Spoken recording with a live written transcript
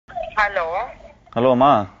Hello hello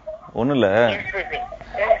அம்மா. ஒன்றும் இல்லை,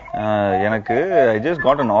 எனக்கு I just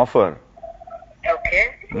got an offer. Okay.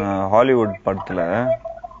 Hollywood படத்தில்.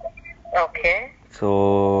 Okay. So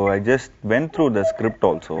I just went through the script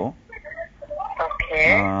also. Okay.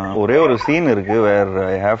 ஒரே ஒரு சீன் இருக்கு வேர்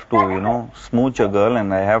I have to ஸ்மூச் a girl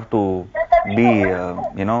and I have to be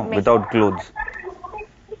without clothes.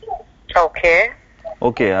 Okay.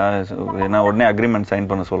 Okay, நான் உடனே agreement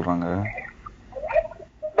sign பண்ண சொல்றாங்க.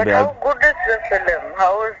 But how good is the film?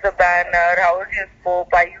 How is the banner? How is your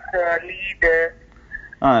scope? Are you the lead?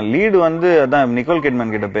 Lead வந்து அதான் Nicole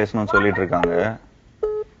Kidman கிட்ட பேசணும்னு சொல்லிட்டு இருக்காங்க.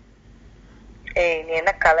 ஏய், நீ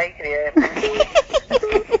என்ன கலாய்க்கிறியா?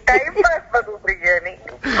 டைம் பாஸ் பண்ணுறீங்க நீ.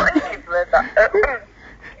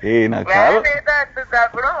 ஏய்,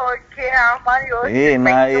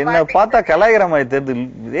 நான் என்ன பார்த்தா கலாய்க்கிற மாதிரி தெரியுது.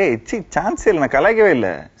 ஏய், சான்ஸே இல்லை, நான் கலாய்க்கவே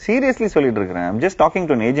இல்லை, சீரியஸ்லி சொல்லிட்டு இருக்கிறேன். I'm just talking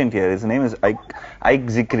to an agent here. His name is Ike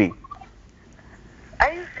Zikri.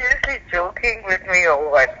 Are you seriously joking with me or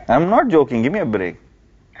what? I'm not joking. Give me a break.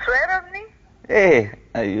 Swear on me? ஏய்,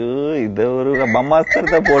 ஐயோ, இது ஒரு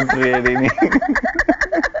பம்மாஸ்தரத்தை போட்டுறியே நீ.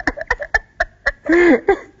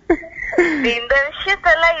 இந்த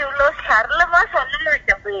விஷயத்தெல்லாம் இவ்வளவு சரளமா சொல்ல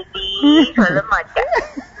மாட்டேன் பேட்டி, சொல்ல மாட்டேன்.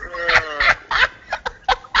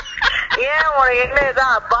 ஏன் உனக்கு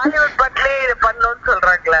என்னதான் பாலிவுட் படத்திலே இது பண்ணணும்னு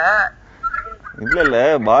சொல்றாங்களா? இல்ல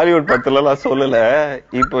பாலிவுட் படத்துல எல்லாம் சொல்லல.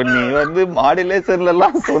 இப்ப நீ மாடுலேஷன்ல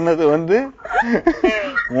எல்லாம் சொன்னது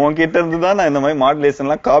உன்கிட்ட இருந்துதான் நான் இந்த மாதிரி மாடுலேஷன்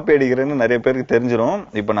எல்லாம் காப்பி அடிக்கிறேன்னு நிறைய பேருக்கு தெரிஞ்சிடும்.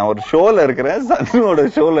 இப்ப நான் ஒரு ஷோல இருக்கிறேன், சன்னுவோட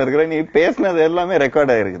ஷோல இருக்கிறேன். நீ பேசினது எல்லாமே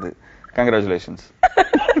ரெக்கார்ட் ஆயிருக்குது. கங்க்ராச்சுலேஷன்ஸ்.